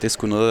har lært. Det er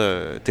sgu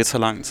noget, det tager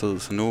lang tid,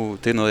 så nu,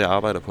 det er noget, jeg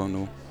arbejder på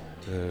nu.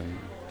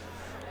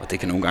 Og det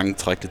kan nogle gange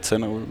trække lidt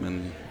tænder ud,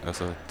 men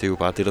altså, det er jo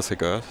bare det, der skal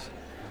gøres.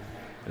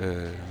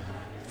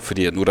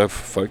 Fordi at nu er der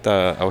folk, der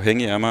er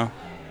afhængige af mig,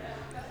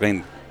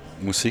 rent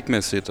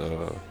musikmæssigt,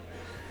 og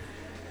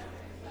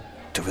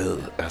du ved,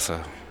 altså...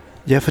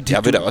 Ja, fordi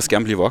jeg vil da også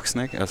gerne blive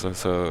voksen, ikke? Altså,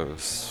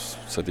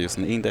 så det er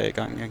sådan en dag i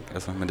gang, ikke?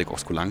 Altså, men det går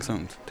sgu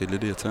langsomt. Det er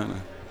lidt irriterende.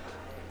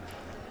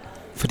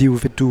 Fordi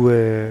Uffe, du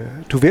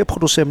er ved at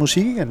producere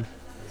musik igen?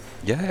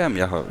 Ja, jamen,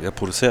 jeg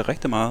producerer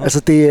rigtig meget. Altså,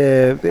 det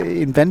er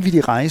en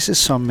vanvittig rejse,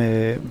 som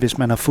hvis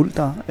man har fulgt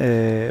dig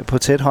på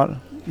tæt hold,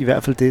 i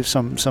hvert fald det,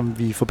 som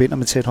vi forbinder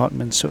med tæt hold,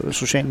 men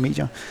sociale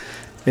medier.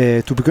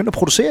 Du begyndte at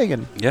producere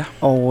igen. Ja.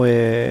 Og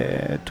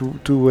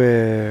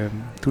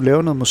du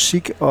laver noget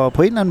musik, og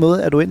på en eller anden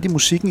måde er du endt i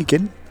musikken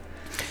igen.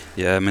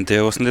 Ja, men det er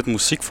jo sådan lidt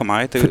musik for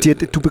mig. Fordi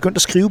du begyndte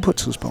at skrive på et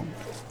tidspunkt.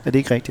 Er det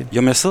ikke rigtigt?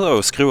 Jo, men jeg sidder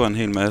og skriver en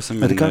hel masse,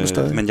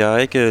 men jeg er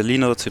ikke lige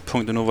nået til et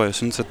punkt endnu, hvor jeg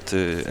synes, at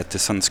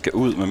det sådan skal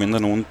ud, medmindre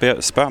nogen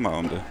spørger mig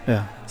om det. Ja.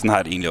 Sådan har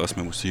jeg det egentlig også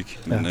med musik.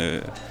 Men,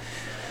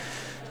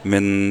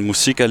 men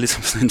musik er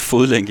ligesom sådan en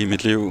fodlænke i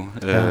mit liv.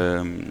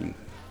 Ja.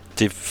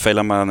 Det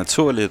falder mig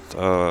naturligt,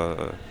 og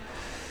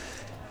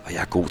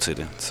jeg er god til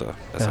det. Så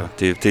altså,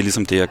 det er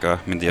ligesom det, jeg gør.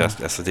 Men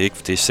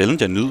det er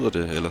sjældent, jeg nyder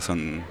det, eller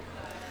sådan...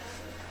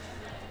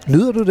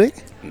 Nyder du det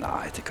ikke?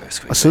 Nej, det gør jeg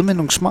sgu ikke. Og sidde med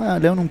nogle smøger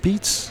og lave nogle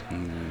beats?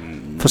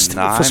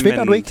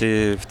 Forsvinder du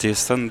ikke? Det er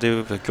sådan,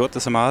 det har gjort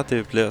det så meget,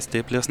 det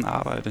bliver sådan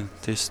arbejde.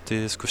 Det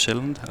er sgu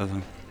sjældent, altså.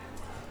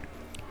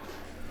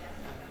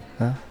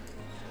 Ja.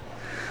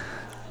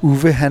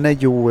 Uffe, han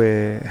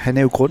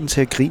er jo grunden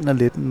til at grine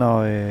lidt,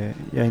 når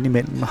jeg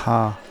indimellem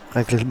har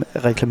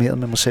reklameret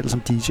med mig selv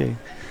som DJ.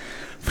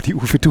 Fordi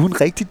Uffe, du er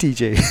en rigtig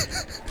DJ.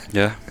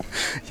 Ja.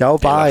 Jeg er jo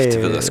bare,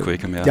 det ved jeg sgu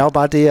ikke mere. Jeg er jo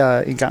bare det,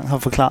 jeg engang har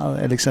forklaret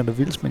Alexander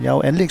Wils, men jeg er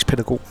jo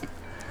anlægspædagog.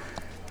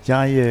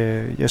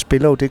 Jeg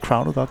spiller jo det,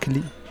 crowdet godt kan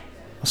lide.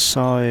 Og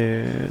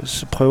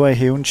så prøver jeg at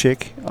hæve en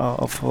check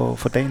og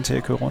få dagen til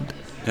at køre rundt.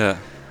 Ja.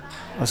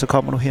 Og så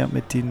kommer du her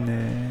med din...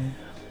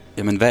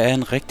 Jamen, hvad er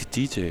en rigtig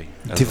DJ?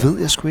 Altså? Det ved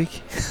jeg sgu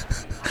ikke.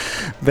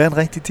 Hvad er en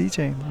rigtig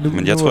DJ?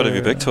 Men jeg tror, at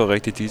vi begge to er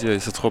rigtig DJ. Så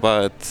jeg tror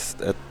bare,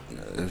 at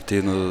det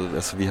er noget...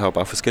 Altså, vi har jo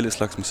bare forskellige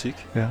slags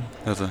musik. Ja.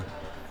 Altså.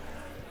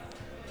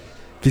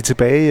 Vi er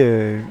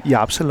tilbage i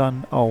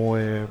Absalon, og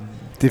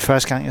det er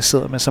første gang, jeg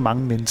sidder med så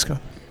mange mennesker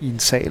i en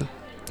sal.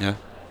 Ja.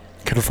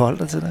 Kan du forholde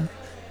dig til det?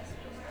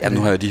 Ja,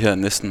 nu har jeg de her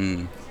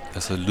næsten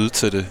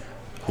lydtætte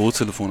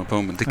hovedtelefoner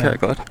på, men det kan jeg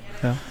godt.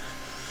 Ja.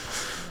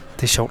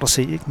 Det er sjovt at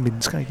se, ikke?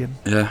 Mennesker igen.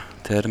 Ja,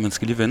 det er det. Man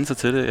skal lige vende sig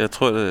til det. Jeg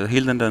tror, at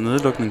hele den der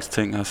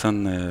nedlukningsting er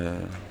sådan...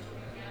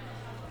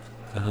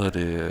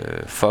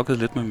 fucket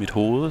lidt med mit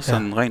hoved,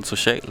 sådan rent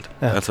socialt.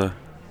 Ja. Altså...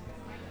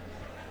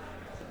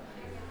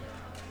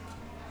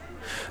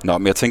 Nå,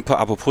 men jeg tænkte på,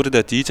 apropos det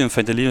der DJ'en,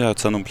 fandt jeg lige, at jeg har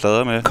taget nogle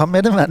plader med. Kom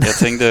med det, mand. Jeg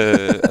tænkte,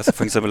 altså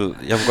for eksempel,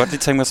 jeg kunne godt lige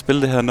tænke mig at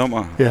spille det her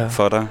nummer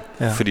for dig.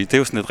 Ja. Fordi det er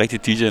jo sådan et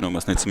rigtigt DJ-nummer,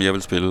 sådan et, som jeg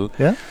vil spille.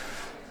 Ja.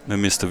 Med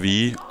Mr.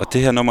 V. Og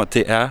det her nummer,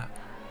 det er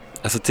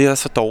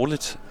så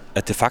dårligt,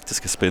 at det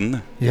faktisk er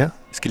spændende. Ja. Jeg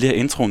skal lige have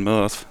introen med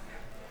os.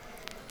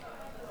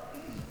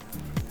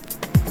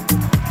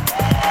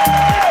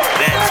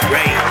 That's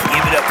great.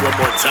 Give it up one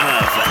more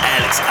time for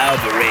Alex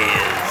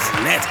Alvarez.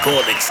 And that's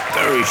called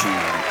Excursion.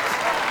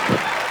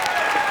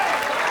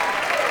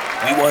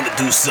 We want to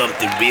do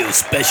something real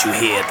special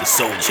here at the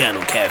Soul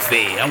Channel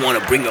Cafe. I want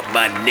to bring up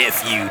my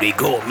nephew. They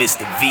call him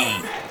Mr. V.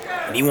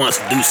 And he wants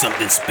to do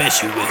something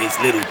special with his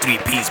little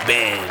three-piece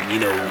band. You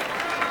know,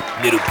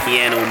 little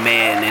piano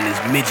man and his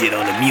midget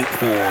on the mute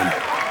horn.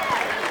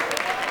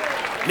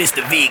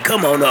 Mr. V,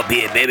 come on up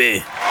here,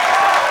 baby.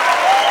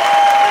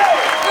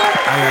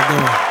 How y'all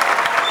doing?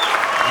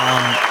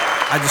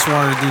 I just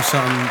wanted to do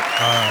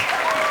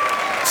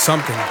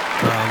something,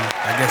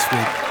 I guess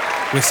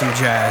with some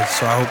jazz,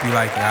 so I hope you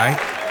like it, alright?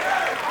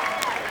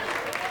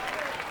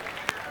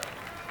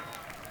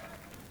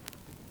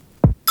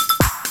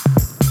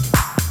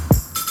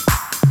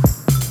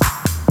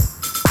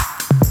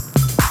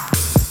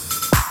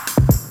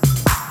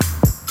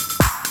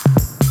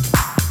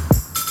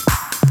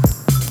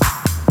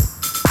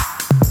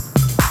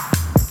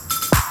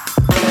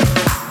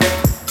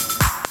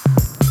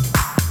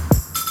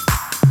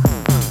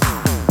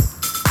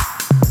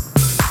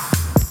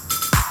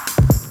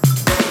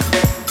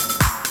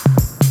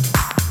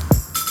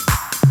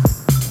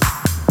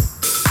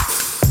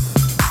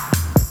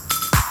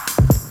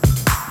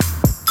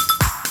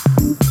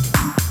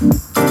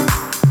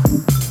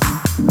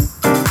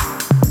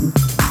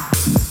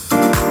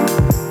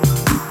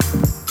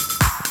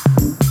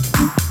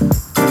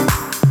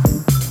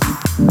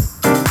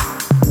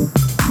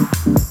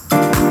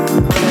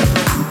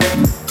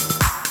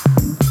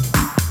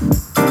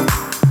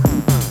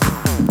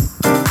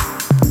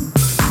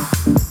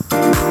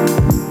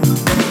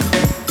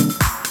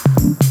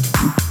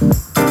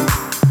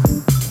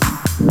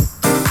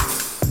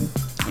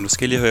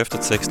 skal I lige høre efter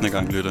teksten en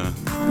gang, lytter.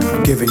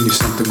 Giving you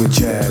something with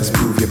jazz,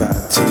 move your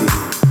body,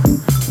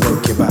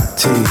 work your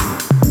body,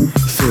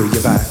 feel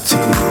your body.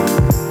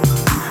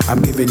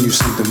 I'm giving you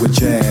something with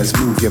jazz,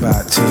 move your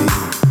body,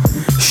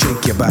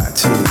 shake your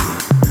body,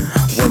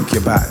 work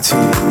your body.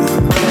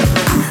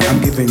 I'm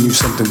giving you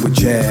something with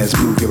jazz,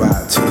 move your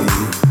body,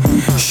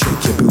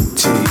 shake your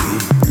booty,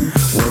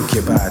 work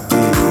your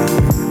body.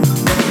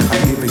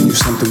 I'm giving you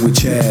something with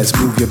jazz,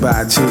 move your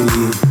body,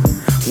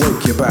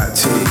 work your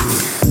body,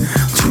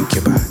 shake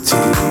your body.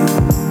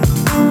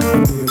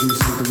 I'm giving you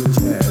something with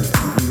jazz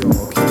we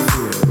all can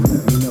feel.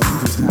 Let me know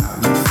just how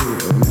you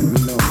feel. Let me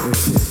know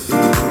if it is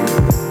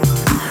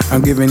real.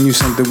 I'm giving you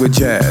something with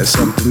jazz,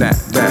 something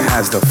that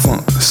has the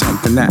funk,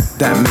 something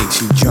that makes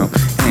you jump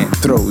and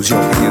throws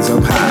your hands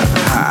up high,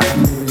 high.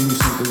 I'm giving you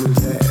something with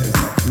jazz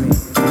that can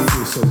make you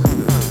feel so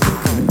good,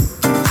 can make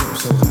you jump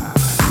so high,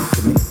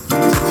 can make you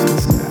touch the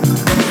sky.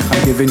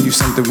 I'm giving you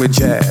something with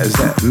jazz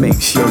that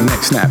makes your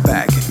neck snap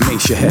back,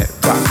 makes your head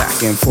rock back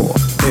and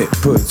forth. It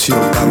puts your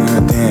body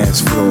on the dance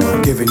floor.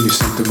 I'm giving you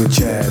something with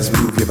jazz,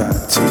 move your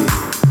body,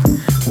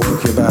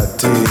 work your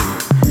body,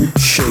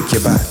 shake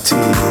your body.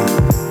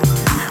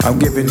 I'm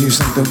giving you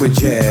something with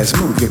jazz,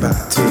 move your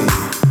body,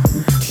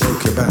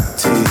 work your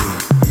body,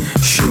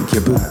 shake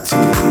your body.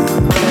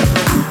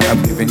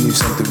 I'm giving you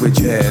something with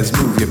jazz,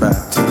 move your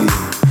body,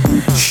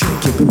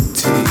 shake your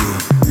booty,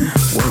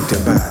 work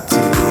your body.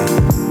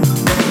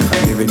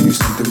 I'm giving you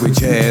something with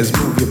jazz,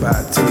 move your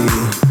body,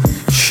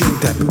 shake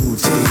that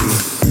booty,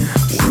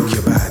 work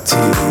your body.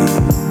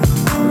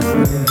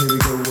 Here we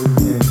go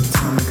again,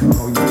 time to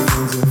call your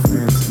friends and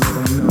friends, let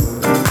them know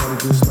that party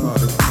just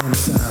started, and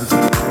it's time to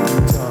get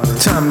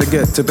retarded. Time to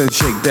get up and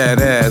shake that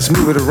ass,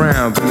 move it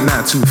around but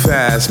not too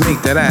fast,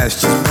 make that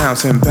ass just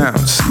bounce and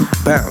bounce,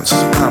 bounce,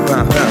 bounce,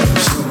 bounce,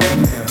 bounce.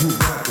 Man, who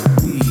got the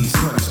bees,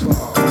 honey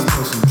sparks,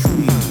 for some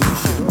trees, we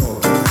should all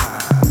get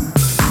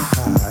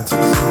high,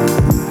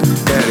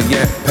 better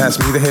yet, pass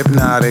me the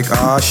hypnotic.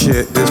 Aw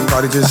shit, this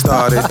party just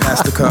started.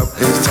 Pass the cup,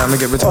 it's time to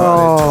get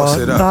retarded. Toss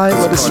it up, nej,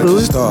 hvor er det this party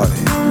just svedigt. started.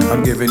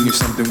 I'm giving you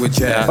something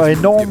with jazz. Og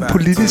enormt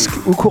politisk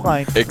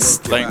ukorrekt.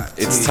 Ekstremt.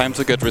 It's time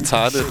to get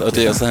retarded. Og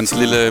det er altså hans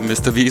lille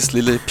Mr. V's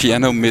lille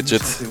piano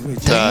midget,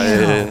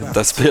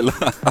 der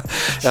spiller.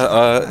 Ja,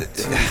 og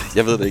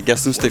jeg ved det ikke. Jeg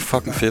synes, det er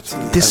fucking fedt. Det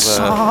er altså,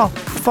 så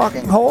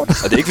fucking hårdt.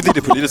 Og det er ikke, fordi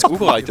det er politisk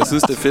ukorrekt. Jeg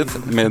synes, det er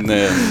fedt. Men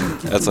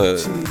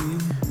altså,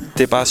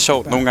 det er bare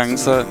sjovt. Nogle gange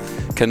så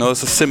kan noget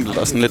så simpelt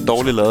og sådan lidt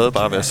dårligt lavet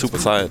bare være super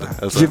sejt.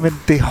 Altså. Jamen,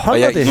 det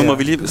holder det her. Nu må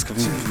vi lige, skal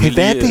vi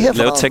lige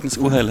lave teknisk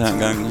uheld her en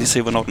gang. Lige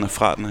se, hvornår den er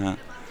fra, den her.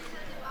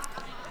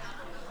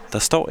 Der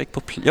står ikke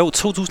på... Jo,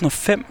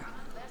 2005.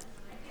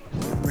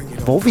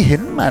 Hvor er vi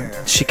henne, mand?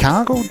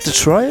 Chicago?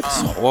 Detroit?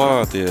 Jeg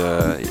tror, det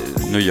er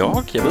New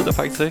York. Jeg ved det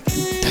faktisk ikke.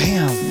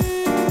 Damn.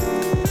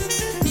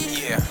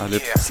 Der er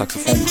lidt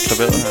saxofon på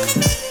klaveret her.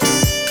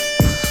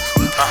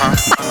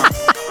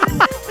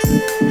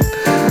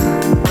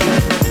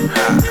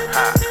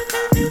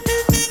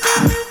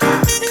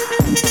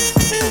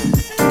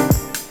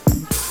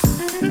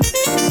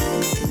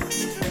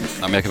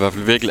 Jamen, jeg kan i hvert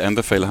fald virkelig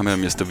anbefale ham her,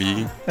 Mr. V.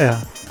 Ja.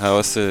 Han er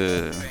også...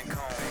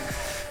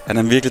 han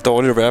er en virkelig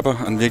dårlig rapper,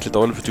 og en virkelig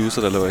dårlig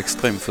producer, der laver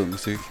ekstremt fed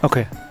musik.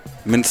 Okay.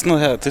 Men sådan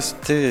noget her,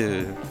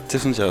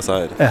 det synes jeg er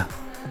sejt. Ja.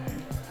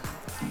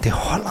 Det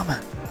holder, mand.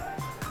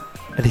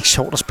 Er det ikke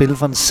sjovt at spille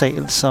for en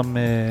sal, som...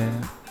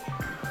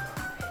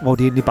 hvor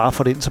de egentlig bare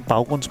får det ind som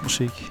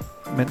baggrundsmusik,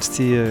 mens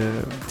de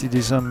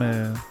ligesom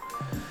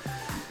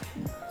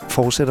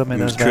fortsætter med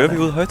deres hverdag. Kører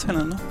vi ud i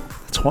højtalerne nu?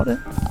 Jeg tror det.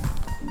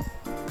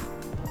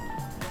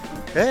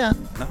 Ja.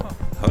 Nå,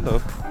 hold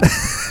op.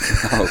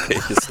 Okay,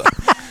 så.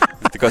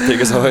 Det er godt, det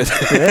ikke er så højt.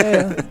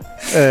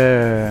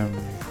 Ja.